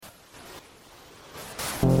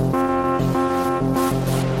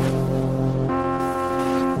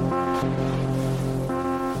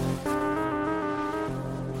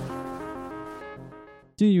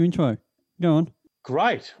do your intro. Go on.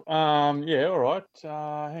 Great. Yeah, all right.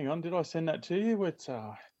 Hang on. Did I send that to you?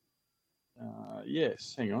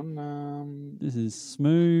 Yes, hang on. This is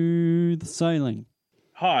Smooth Sailing.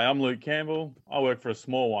 Hi, I'm Luke Campbell. I work for a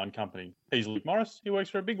small wine company. He's Luke Morris. He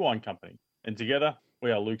works for a big wine company. And together,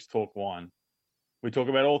 we are Luke's Talk Wine. We talk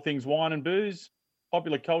about all things wine and booze,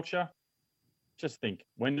 popular culture. Just think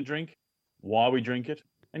when to drink, why we drink it,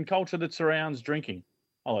 and culture that surrounds drinking.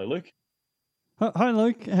 Hello, Luke. Hi,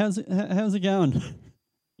 Luke. How's it going?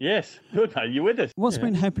 Yes, good, mate. You with us? What's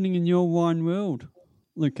been happening in your wine world,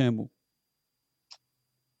 Luke Campbell?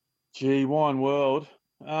 Gee, wine world.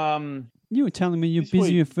 You were telling me you're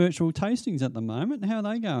busy with virtual tastings at the moment. How are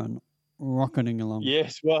they going? Rocketing along.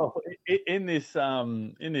 Yes, well, in this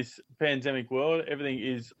pandemic world, everything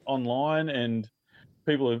is online, and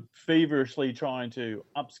people are feverishly trying to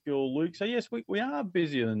upskill Luke. So yes, we are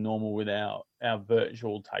busier than normal with our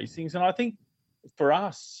virtual tastings, and I think for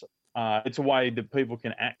us, it's a way that people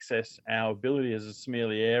can access our ability as a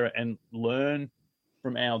sommelier and learn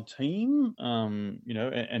from our team,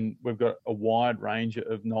 and we've got a wide range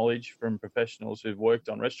of knowledge from professionals who've worked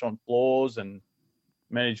on restaurant floors and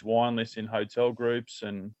managed wine lists in hotel groups,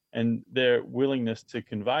 and their willingness to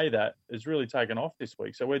convey that has really taken off this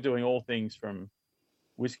week. So we're doing all things from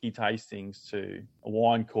whiskey tastings to a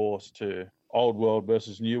wine course to old world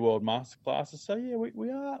versus new world masterclasses. So yeah, we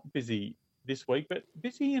are busy this week, but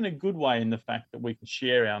busy in a good way in the fact that we can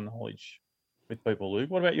share our knowledge with people. Luke,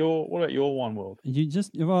 what about your wine world?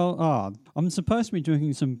 I'm supposed to be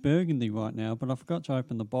drinking some Burgundy right now, but I forgot to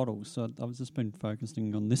open the bottle, so I've just been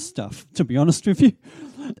focusing on this stuff, to be honest with you.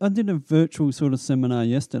 I did a virtual sort of seminar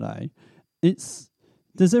yesterday.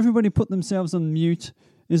 Does everybody put themselves on mute?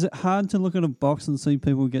 Is it hard to look at a box and see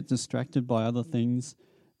people get distracted by other things?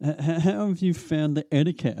 How have you found the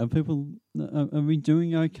etiquette? Are we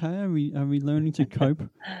doing okay? Are we learning to cope?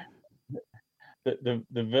 The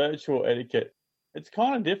virtual etiquette, it's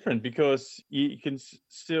kind of different because you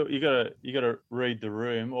gotta read the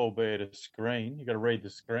room, albeit a screen. You got to read the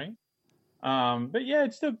screen. But yeah,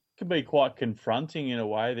 it still can be quite confronting in a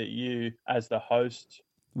way that you, as the host,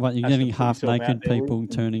 what, you're getting half naked people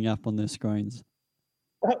turning up on their screens.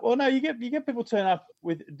 Well, no, you get people turn up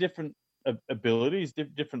with different abilities,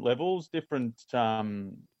 different levels, different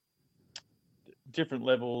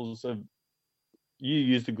levels of. You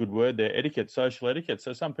used a good word there, etiquette, social etiquette.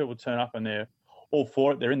 So some people turn up and they're all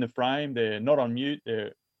for it. They're in the frame. They're not on mute.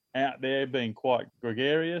 They're out there being quite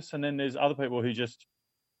gregarious. And then there's other people who just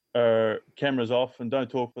cameras off and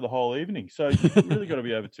don't talk for the whole evening. So you've really got to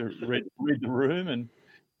be able to read the room. And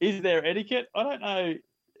is there etiquette? I don't know.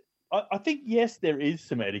 I think, yes, there is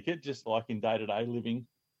some etiquette, just like in day-to-day living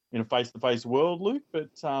in a face-to-face world, Luke.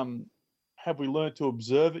 But have we learned to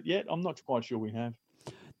observe it yet? I'm not quite sure we have.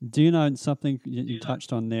 Do you know something you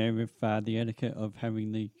touched on there with the etiquette of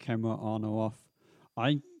having the camera on or off?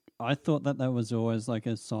 I thought that was always like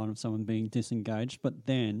a sign of someone being disengaged, but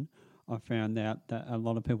then I found out that a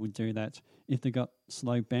lot of people do that if they got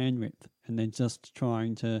slow bandwidth and they're just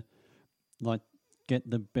trying to like get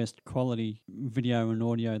the best quality video and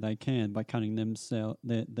audio they can by cutting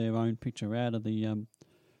their own picture out of the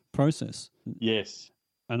process. Yes.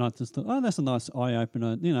 And I just thought, that's a nice eye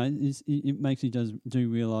opener. You know, it makes you do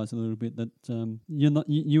realise a little bit that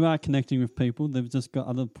you are connecting with people. They've just got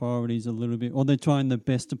other priorities a little bit, or they're trying their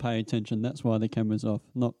best to pay attention. That's why the camera's off.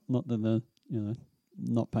 Not that they're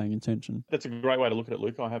not paying attention. That's a great way to look at it,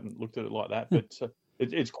 Luke. I haven't looked at it like that, but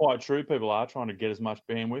it's quite true. People are trying to get as much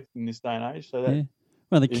bandwidth in this day and age. So that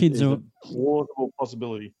well, the kids are a plausible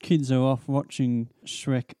possibility. Kids are off watching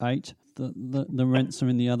Shrek 8. The rents are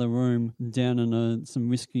in the other room, down in some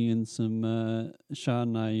whiskey and some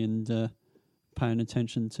Chardonnay, and paying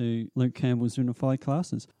attention to Luke Campbell's Unified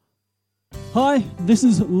Classes. Hi, this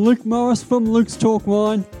is Luke Morris from Luke's Talk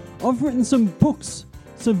Wine. I've written some books,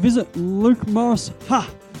 so visit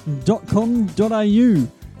lukemorrisha.com.au.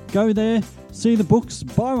 Go there, see the books,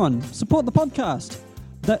 buy one, support the podcast.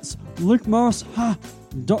 That's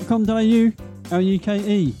lukemorrisha.com.au,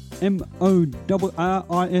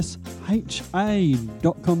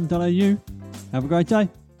 LUKEMORRISHA.com.au. Have a great day.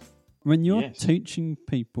 When you're teaching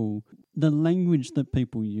people, the language that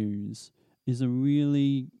people use is a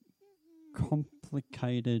really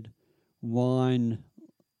complicated wine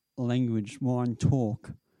language. Wine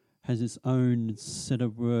talk has its own set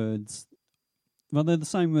of words. Well, they're the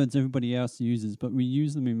same words everybody else uses, but we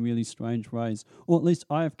use them in really strange ways. Or at least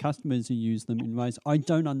I have customers who use them in ways I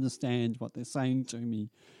don't understand what they're saying to me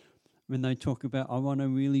when they talk about, I want a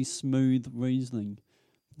really smooth Riesling.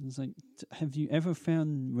 It's like, have you ever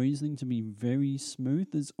found Riesling to be very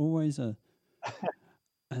smooth? There's always a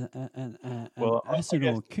an Well, I acid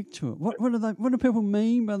guess or kick to it. What do people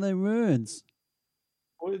mean by their words?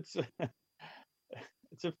 well, it's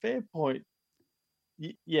it's a fair point.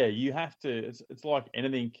 Yeah, you have to. It's like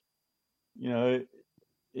anything, you know.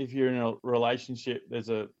 If you're in a relationship, there's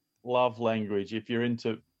a love language. If you're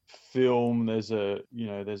into film, there's a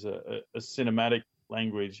cinematic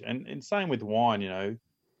language, and same with wine.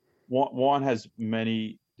 Wine has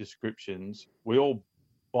many descriptions. We all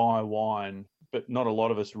buy wine, but not a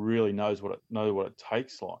lot of us really know what it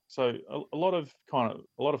tastes like. So a lot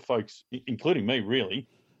of folks, including me, really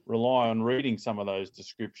rely on reading some of those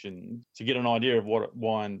descriptions to get an idea of what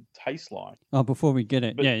wine tastes like. Oh, before we get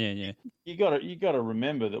it, But yeah. you got to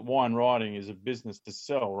remember that wine writing is a business to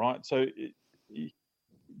sell, right? So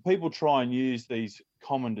people try and use these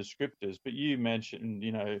common descriptors, but you mentioned,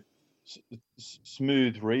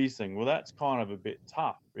 smooth Riesling. Well, that's kind of a bit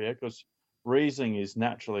tough, yeah, because Riesling is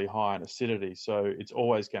naturally high in acidity, so it's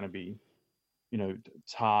always going to be,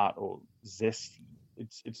 tart or zesty.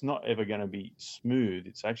 It's not ever going to be smooth.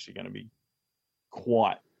 It's actually going to be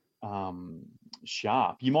quite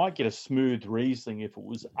sharp. You might get a smooth Riesling if it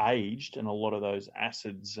was aged and a lot of those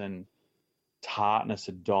acids and tartness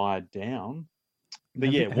had died down. But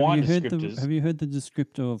wine descriptors. Have you heard the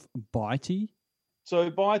descriptor of bitey? So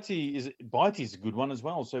bitey is a good one as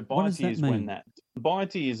well. So bitey is when that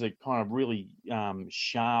bitey is a kind of really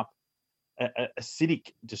sharp,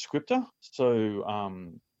 acidic descriptor. So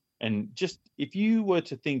and just if you were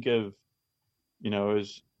to think of,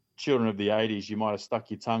 as children of the 80s, you might have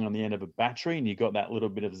stuck your tongue on the end of a battery and you got that little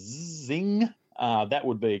bit of zing. That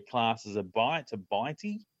would be classed as a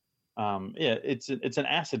bitey. It's an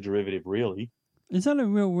acid derivative, really. Is that a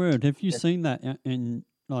real word? Have you seen that in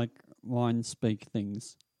like wine speak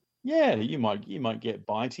things? Yeah, you might get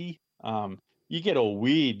bitey. You get all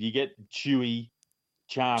weird. You get chewy,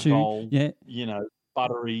 charcoal. Yeah.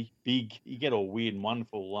 Buttery, big. You get all weird and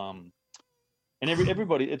wonderful. And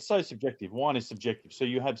everybody, it's so subjective. Wine is subjective, so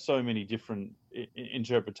you have so many different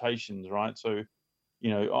interpretations, right? So,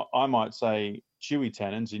 I might say chewy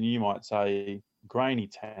tannins, and you might say grainy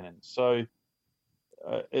tannins. So.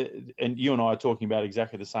 And you and I are talking about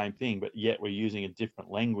exactly the same thing, but yet we're using a different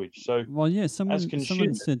language. So, well, yeah, someone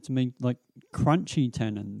said to me like crunchy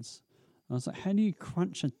tannins. I was like, how do you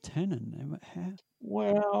crunch a tannin? How?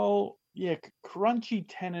 Well, yeah, crunchy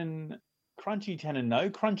tannin, no.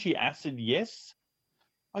 Crunchy acid, yes.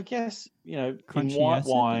 I guess crunchy in white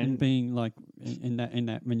acid wine, and being like in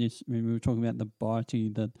that when we were talking about the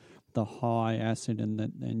bitey, the high acid,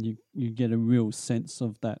 and you get a real sense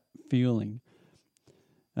of that feeling.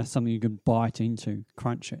 That's something you could bite into,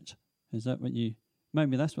 crunch it. Is that what you?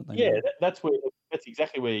 Maybe that's what they. Yeah, that's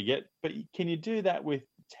exactly where you get. But can you do that with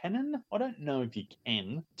tannin? I don't know if you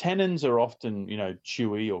can. Tannins are often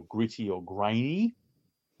chewy or gritty or grainy.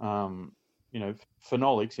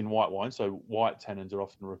 Phenolics in white wine. So white tannins are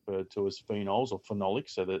often referred to as phenols or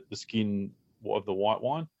phenolics. So the skin of the white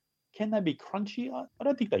wine. Can they be crunchy? I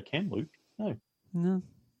don't think they can, Luke. No.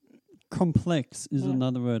 Complex is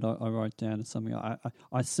another word I write down as something.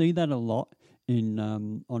 I see that a lot in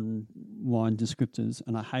on wine descriptors,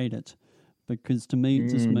 and I hate it because to me it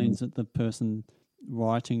just means that the person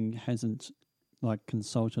writing hasn't like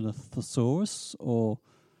consulted a thesaurus, or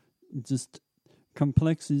just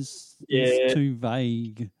complex is too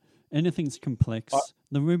vague. Anything's complex.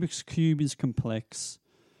 The Rubik's Cube is complex.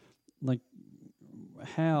 Like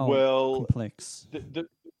how complex?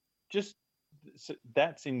 So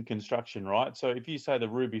that's in construction, right? So if you say the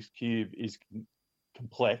Rubik's Cube is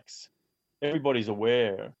complex, everybody's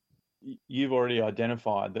aware. You've already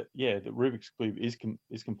identified that, the Rubik's Cube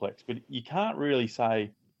is complex, but you can't really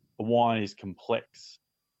say a wine is complex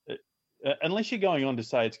unless you're going on to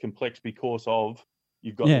say it's complex because of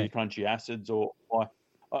you've got the crunchy acids or.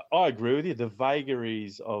 I agree with you. The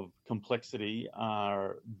vagaries of complexity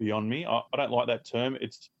are beyond me. I don't like that term.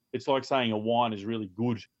 It's like saying a wine is really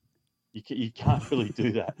good. You can't really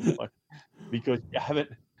do that because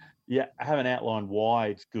you haven't outlined why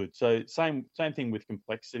it's good. So same thing with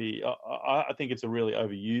complexity. I think it's a really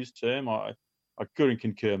overused term. I couldn't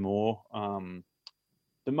concur more.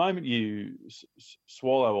 The moment you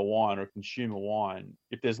swallow a wine or consume a wine,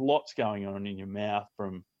 if there's lots going on in your mouth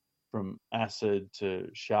from acid to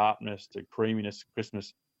sharpness to creaminess,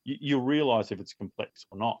 crispness, you'll realise if it's complex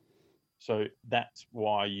or not. So that's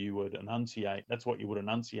why you would enunciate. That's what you would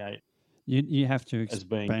enunciate. You have to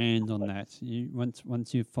expand on that.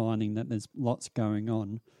 Once you're finding that there's lots going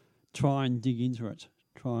on, try and dig into it.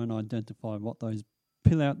 Try and identify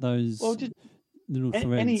peel out those little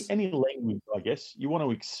threads. Any language, I guess, you want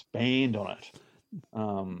to expand on it.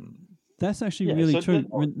 That's actually Yeah, really so true.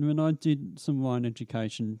 that, When I did some wine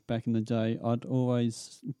education back in the day, I'd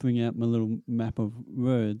always bring out my little map of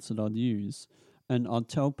words that I'd use. And I'd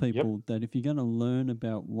tell yep. people that if you're going to learn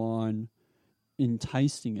about wine in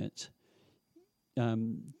tasting it,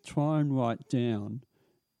 try and write down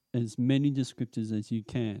as many descriptors as you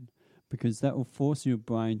can, because that will force your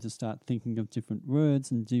brain to start thinking of different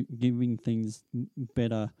words and giving things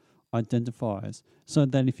better identifiers. So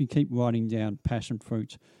that if you keep writing down passion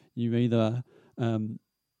fruit, you either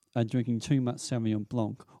are drinking too much Sauvignon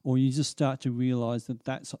Blanc, or you just start to realise that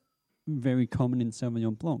that's very common in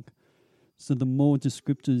Sauvignon Blanc. So the more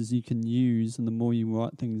descriptors you can use and the more you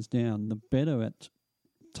write things down, the better at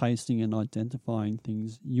tasting and identifying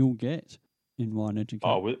things you'll get in wine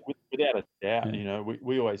education. Without a doubt, Yeah. you know,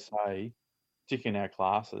 we always say, particularly in our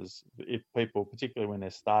classes, if people, particularly when they're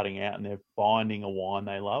starting out and they're finding a wine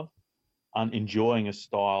they love, enjoying a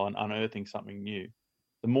style and unearthing something new,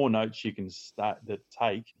 the more notes you can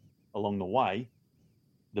take along the way,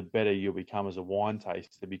 the better you'll become as a wine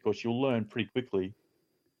taster, because you'll learn pretty quickly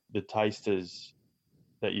the tasters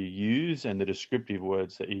that you use and the descriptive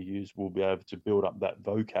words that you use will be able to build up that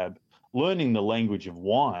vocab. Learning the language of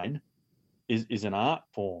wine is an art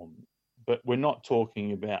form, but we're not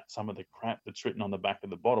talking about some of the crap that's written on the back of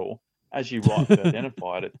the bottle. As you rightly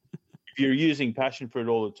identified it, if you're using passion fruit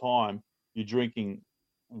all the time, you're drinking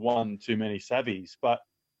one too many Savies, but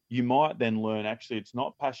you might then learn, actually, it's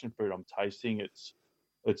not passion fruit I'm tasting,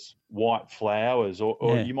 it's white flowers, or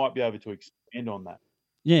Yeah. you might be able to expand on that.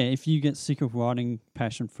 Yeah, if you get sick of writing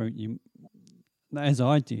passion fruit, you, as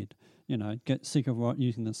I did, get sick of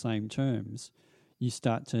using the same terms, you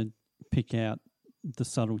start to pick out the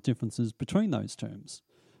subtle differences between those terms,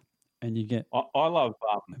 and you get I love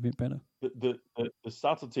a bit better. the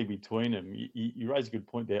subtlety between them. You raise a good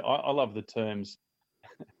point there. I love the terms,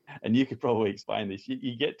 and you could probably explain this.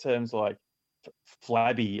 You get terms like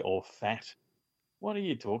flabby or fat. What are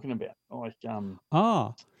you talking about? Like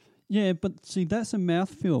Yeah, but see, that's a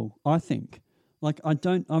mouthfeel, I think. Like, I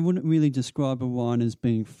wouldn't really describe a wine as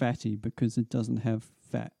being fatty because it doesn't have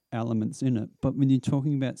fat elements in it. But when you're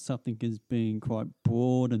talking about something as being quite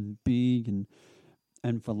broad and big and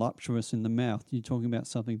voluptuous in the mouth, you're talking about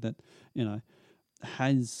something that,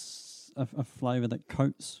 has a flavour that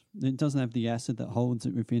coats. It doesn't have the acid that holds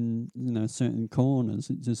it within, certain corners.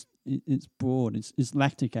 It's broad. It's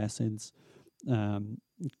lactic acids. Are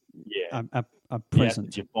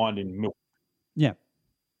present. You find in milk. Yeah.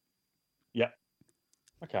 Yeah.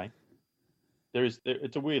 Okay.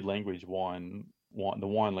 It's a weird language. Wine. The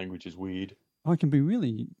wine language is weird. It can be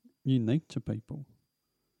really unique to people.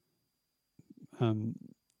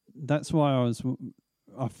 That's why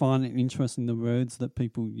I find it interesting, the words that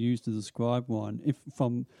people use to describe wine. If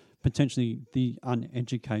from potentially the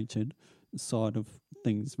uneducated side of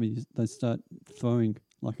things, they start throwing,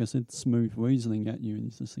 like I said, smooth Riesling at you, and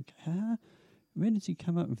you just think, where did you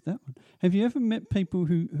come up with that one? Have you ever met people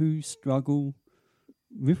who struggle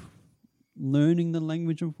with learning the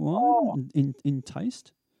language of wine in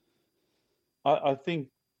taste? I think,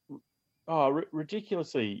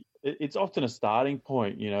 ridiculously, it's often a starting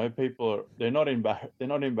point. People they're not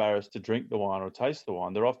embarrassed to drink the wine or taste the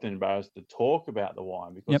wine. They're often embarrassed to talk about the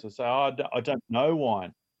wine because they say, I don't know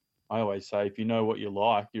wine. I always say, if you know what you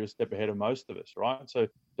like, you're a step ahead of most of us, right? So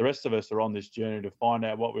the rest of us are on this journey to find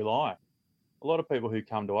out what we like. A lot of people who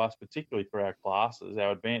come to us, particularly for our classes,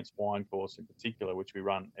 our advanced wine course in particular, which we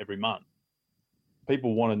run every month,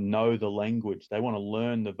 people want to know the language. They want to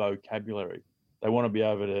learn the vocabulary. They want to be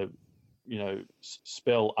able to,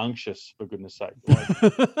 spell unctuous, for goodness sake,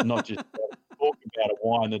 like, not just talk about a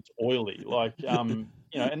wine that's oily,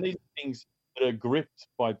 and these things that are gripped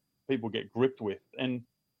by people get gripped with, and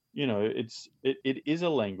it is a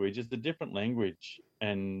language. It's a different language,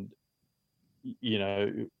 and you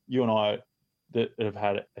and I that have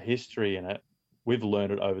had a history in it, we've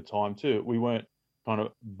learned it over time too. We weren't kind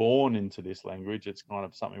of born into this language. It's kind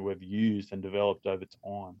of something we've used and developed over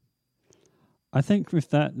time. I think with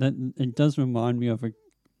that it does remind me of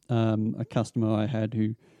a customer I had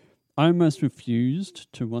who almost refused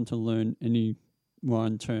to want to learn any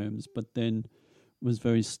wine terms, but then was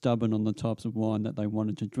very stubborn on the types of wine that they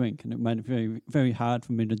wanted to drink, and it made it very, very hard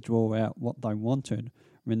for me to draw out what they wanted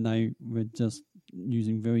when they were just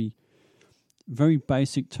using very, very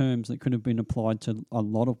basic terms that could have been applied to a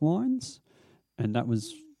lot of wines, and that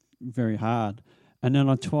was very hard. And then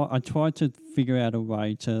I tried to figure out a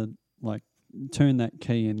way to turn that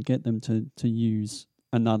key and get them to use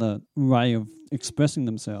another way of expressing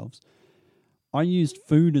themselves. I used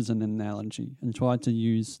food as an analogy and tried to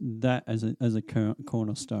use that as a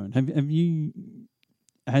cornerstone. Have you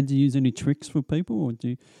had to use any tricks for people, or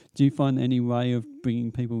do you find any way of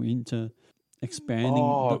bringing people into expanding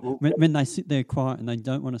when they sit there quiet and they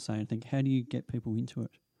don't want to say anything? How do you get people into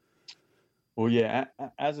it? Well, yeah,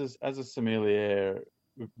 as a sommelier,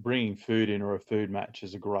 bringing food in or a food match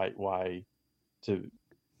is a great way to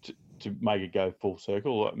make it go full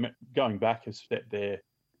circle. Going back a step there,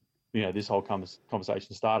 this whole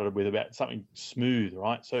conversation started with about something smooth,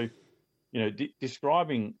 right? So,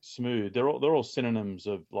 describing smooth, they're all synonyms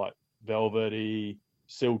of like velvety,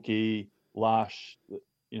 silky, lush.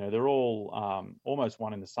 They're all almost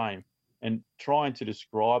one and the same. And trying to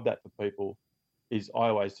describe that for people I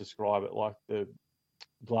always describe it like the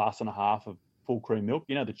glass and a half of full cream milk.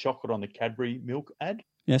 The chocolate on the Cadbury milk ad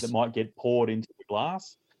that might get poured into the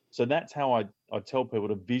glass. So that's how I tell people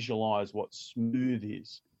to visualize what smooth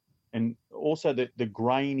is. And also the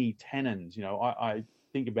grainy tannins. I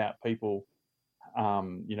think about people,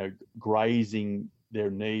 grazing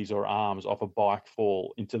their knees or arms off a bike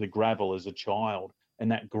fall into the gravel as a child.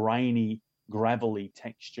 And that grainy, gravelly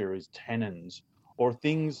texture is tannins. Or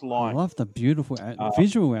things like... I love the beautiful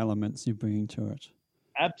visual elements you bring to it.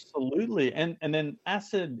 Absolutely. And then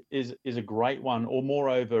acid is a great one, or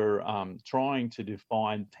moreover, trying to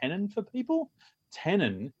define tannin for people.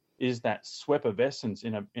 Tannin is that effervescence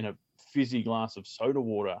in a fizzy glass of soda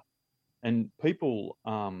water. And people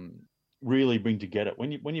really bring to get it.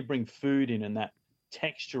 When you bring food in and that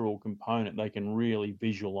textural component, they can really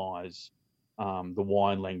visualize the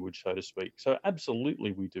wine language, so to speak. So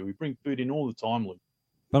absolutely we do. We bring food in all the time, Luke.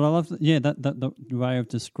 But I love that way of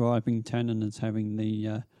describing tannin as having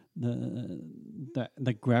the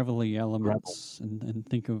gravelly elements and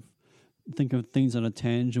think of things that are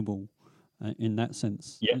tangible in that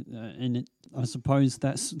sense. Yeah. And I suppose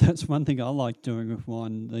that's one thing I like doing with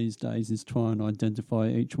wine these days is try and identify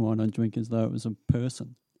each wine I drink as though it was a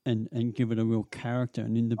person and give it a real character,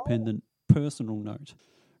 an independent personal note.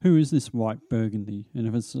 Who is this white Burgundy? And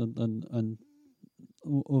if it's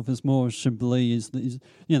or if it's more Chablis,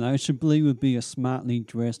 Chablis would be a smartly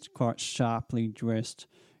dressed, quite sharply dressed,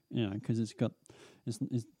 because it's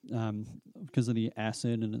because of the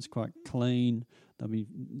acid and it's quite clean. They'll be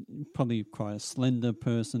probably quite a slender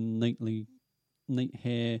person, neat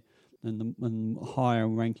hair, and the higher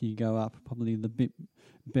rank you go up, probably the bit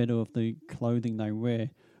better of the clothing they wear.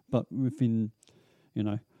 But within,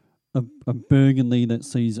 a Burgundy that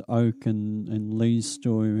sees oak and lees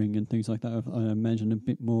storing and things like that, I imagine a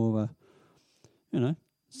bit more of a,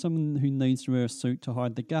 someone who needs to wear a suit to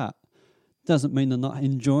hide the gut. Doesn't mean they're not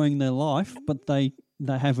enjoying their life, but they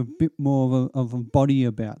have a bit more of a body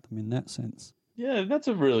about them in that sense. Yeah, that's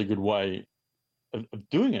a really good way of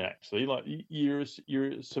doing it, actually. Like you're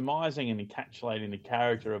surmising and encapsulating the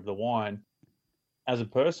character of the wine as a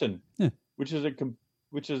person, which is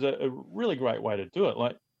a really great way to do it.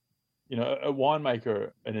 Like, a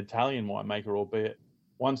winemaker, an Italian winemaker, albeit,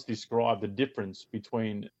 once described the difference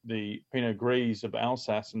between the Pinot Gris of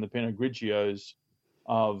Alsace and the Pinot Grigios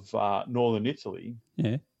of northern Italy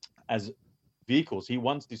as vehicles. He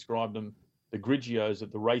once described them, the Grigios,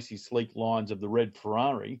 of the racy, sleek lines of the red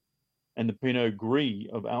Ferrari, and the Pinot Gris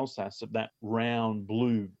of Alsace of that round,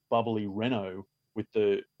 blue, bubbly Renault with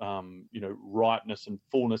the ripeness and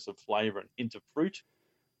fullness of flavour and hint of fruit.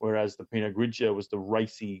 Whereas the Pinot Grigio was the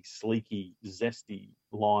racy, sleeky, zesty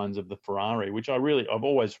lines of the Ferrari, which I've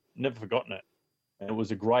always never forgotten it. And it was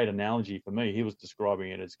a great analogy for me. He was describing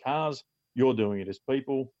it as cars. You're doing it as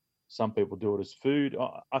people. Some people do it as food.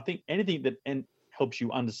 I think anything that helps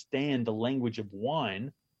you understand the language of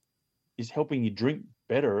wine is helping you drink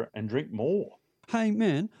better and drink more. Hey,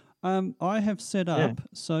 man, I have set up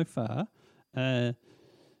so far, there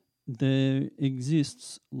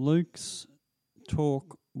exists Luke's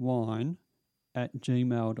Talk Wine at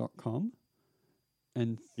gmail.com,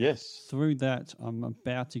 and through that I'm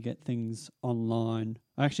about to get things online.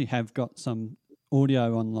 I actually have got some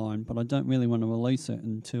audio online, but I don't really want to release it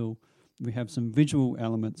until we have some visual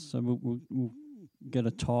elements, so we'll get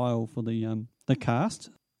a tile for the cast.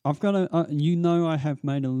 I've got I have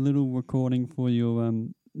made a little recording for your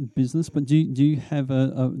business, but do you have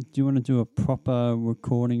do you want to do a proper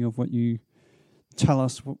recording of what you tell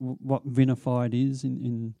us what vinified is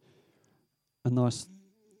in a nice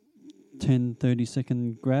 10-30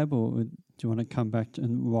 second grab, or do you want to come back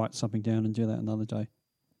and write something down and do that another day?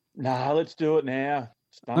 Nah, let's do it now.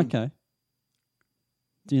 Okay.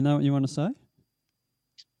 Do you know what you want to say?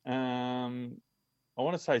 I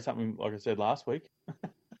want to say something like I said last week.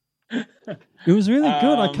 It was really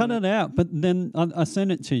good. I cut it out, but then I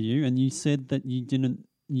sent it to you, and you said that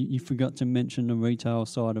you forgot to mention the retail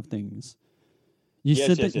side of things. You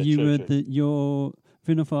said that your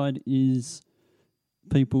vinified is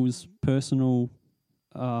people's personal.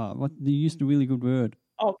 What they used a really good word.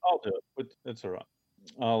 I'll do it, but that's all right.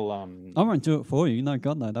 I won't do it for you. No,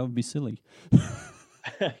 God, no, that would be silly.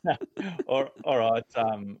 all right.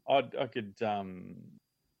 I could come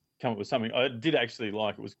up with something. I did actually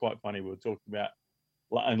like. It was quite funny. We were talking about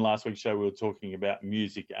in last week's show. We were talking about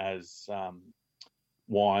music as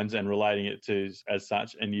wines and relating it to as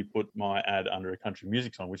such. And you put my ad under a country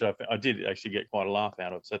music song, which I did actually get quite a laugh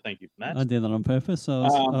out of. So thank you for that. I did that on purpose. I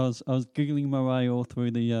was giggling my way all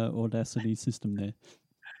through the Audacity system there.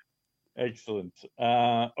 Excellent.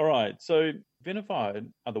 All right. So Vinified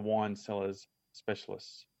are the wine sellers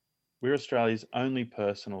specialists. We're Australia's only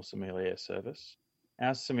personal sommelier service.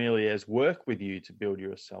 Our sommeliers work with you to build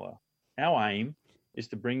your cellar. Our aim is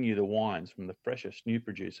to bring you the wines from the freshest new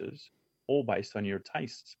producers, all based on your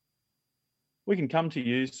tastes. We can come to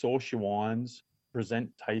you, source your wines, present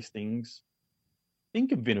tastings.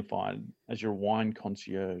 Think of Vinified as your wine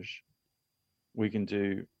concierge. We can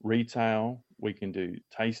do retail, we can do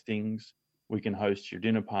tastings, we can host your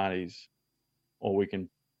dinner parties, or we can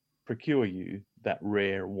procure you that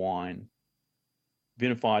rare wine.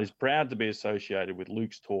 Vinified is proud to be associated with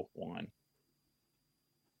Luke's Talk Wine.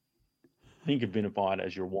 Think of Vinified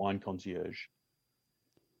as your wine concierge.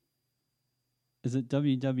 Is it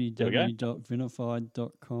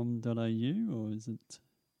www.vinified.com.au or is it?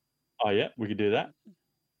 Oh, yeah, we could do that.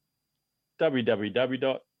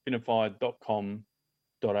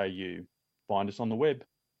 www.vinified.com.au. Find us on the web.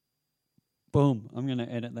 Boom. I'm going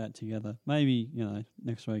to edit that together. Maybe,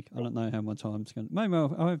 next week. I don't know how my time's going to... Maybe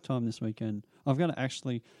I'll have time this weekend. I've got to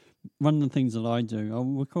actually... One of the things that I do, I'll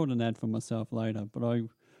record an ad for myself later, but I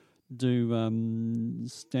do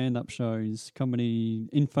stand-up shows, comedy,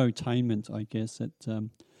 infotainment, I guess, at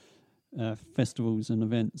festivals and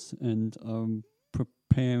events, and I'm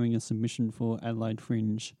preparing a submission for Adelaide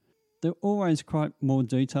Fringe. They're always quite more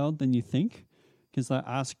detailed than you think, because they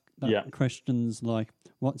ask questions like,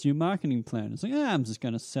 what's your marketing plan? It's like, I'm just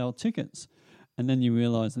going to sell tickets. And then you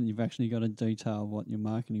realise that you've actually got to detail what your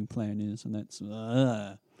marketing plan is, and that's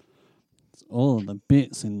it's all of the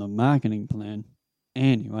bits in the marketing plan.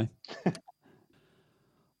 Anyway,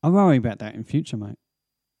 I worry about that in future, mate.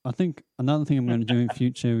 I think another thing I'm going to do in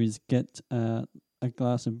future is get a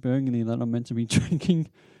glass of Burgundy that I'm meant to be drinking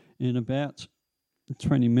in about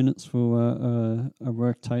 20 minutes for a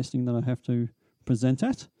work tasting that I have to present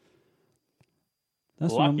at.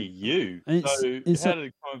 That's lucky you. So how did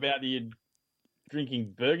it come about that you're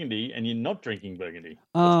drinking Burgundy and you're not drinking Burgundy?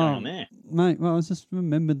 What's going on there? Mate, well, I just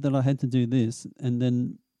remembered that I had to do this, and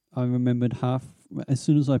then I remembered as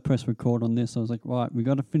soon as I pressed record on this, I was like, right, we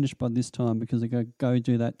got to finish by this time because I got to go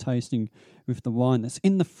do that tasting with the wine that's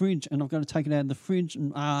in the fridge, and I've got to take it out of the fridge,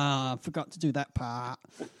 and I forgot to do that part.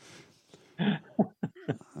 I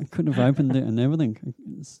couldn't have opened it and everything.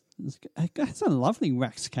 It's a lovely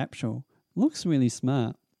wax capsule. Looks really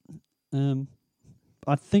smart. I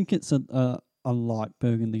think it's a light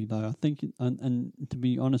Burgundy though. I think, and to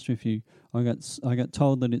be honest with you, I got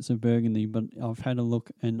told that it's a Burgundy, but I've had a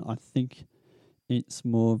look and I think it's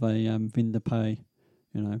more of a Vin de Pays,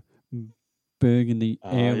 Burgundy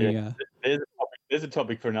area. Yeah. There's a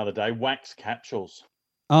topic for another day. Wax capsules.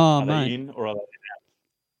 Oh, are mate. They in or are they out?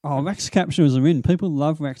 Oh, wax capsules are in. People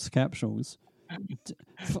love wax capsules.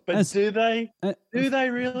 But do they? Do they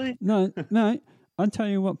really? No. I tell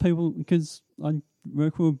you what, because I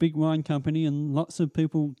work for a big wine company and lots of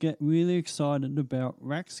people get really excited about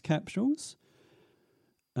wax capsules.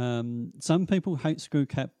 Some people hate screw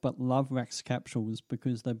cap but love wax capsules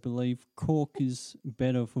because they believe cork is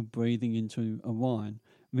better for breathing into a wine.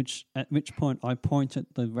 At which point I point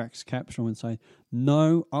at the wax capsule and say,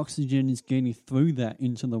 no oxygen is getting through that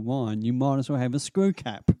into the wine. You might as well have a screw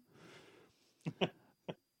cap.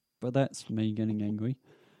 But that's me getting angry.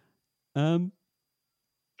 Fair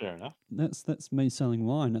enough. That's me selling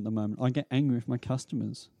wine at the moment. I get angry with my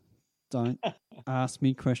customers. Don't ask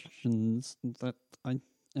me questions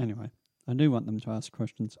Anyway, I do want them to ask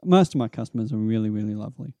questions. Most of my customers are really, really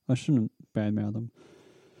lovely. I shouldn't badmouth them.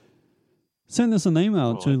 Send us an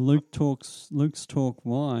email to Luke's Talk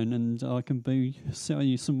Wine, and I can sell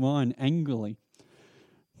you some wine angrily.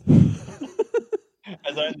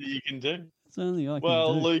 As only you can do. It's only I can do.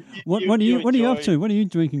 Well, Luke, what are you up to? What are you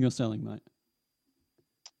drinking or selling, mate?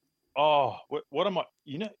 Oh, what am I?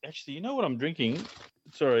 You know what I'm drinking?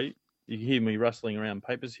 Sorry, you can hear me rustling around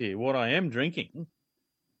papers here. What I am drinking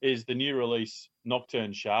is the new release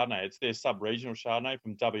Nocturne Chardonnay. It's their sub-regional Chardonnay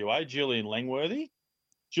from WA, Julian Langworthy.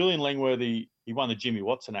 Julian Langworthy, he won the Jimmy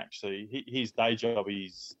Watson, actually. His day job,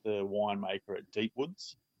 he's the winemaker at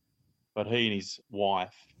Deepwoods. But he and his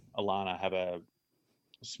wife, Alana, have a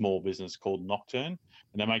small business called Nocturne,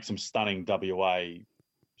 and they make some stunning WA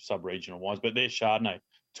sub-regional wines. But their Chardonnay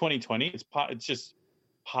 2020, it's just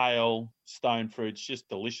pale stone fruit. It's just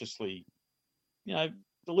deliciously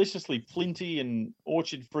flinty and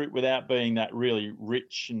orchard fruit without being that really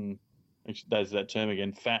rich and, there's that term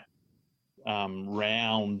again, fat,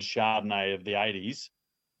 round Chardonnay of the 80s.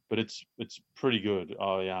 But it's pretty good.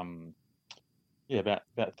 About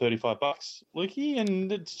 $35, Lukey,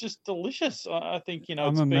 and it's just delicious. I think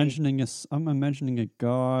I'm imagining a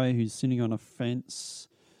guy who's sitting on a fence,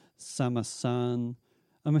 summer sun.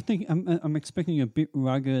 I'm expecting a bit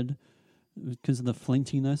rugged because of the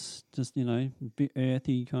flintiness. Just a bit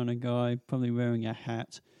earthy kind of guy, probably wearing a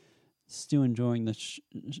hat, still enjoying the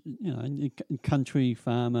country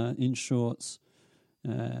farmer in shorts.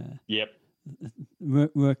 Yep.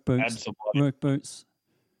 Work boots. Absolutely. Work boots.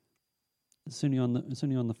 Sitting on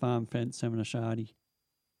the farm fence having a shardy.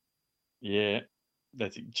 Yeah,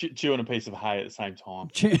 that's it. Chewing a piece of hay at the same time.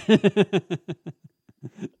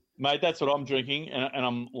 Mate, that's what I'm drinking, and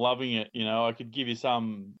I'm loving it. I could give you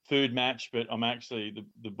some food match, but I'm actually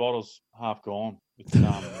the bottle's half gone. It's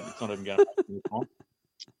not even going to make time.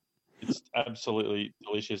 It's absolutely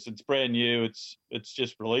delicious. It's brand new. It's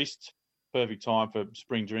just released. Perfect time for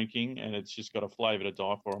spring drinking, and it's just got a flavour to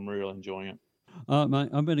die for. I'm really enjoying it. All right, mate.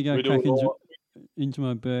 I better go crack into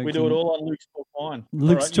my burgers. We do it all on Luke's Talk Wine.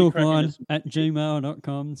 Luke's Talk Wine at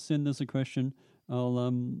gmail.com. Send us a question.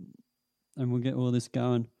 And we'll get all this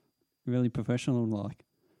going really professional like.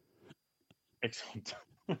 Excellent.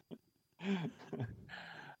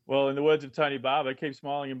 Well, in the words of Tony Barber, keep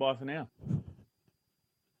smiling and bye for now.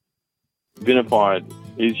 Vinified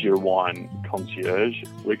is your wine concierge.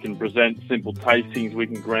 We can present simple tastings. We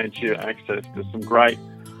can grant you access to some great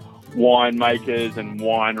winemakers and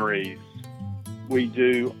wineries. We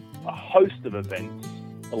do a host of events,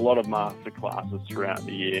 a lot of master classes throughout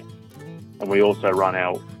the year, and we also run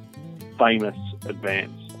our famous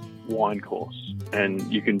advanced wine course. And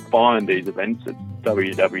you can find these events at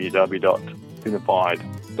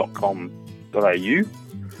www.vinified.com.au,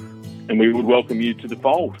 and we would welcome you to the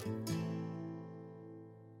fold.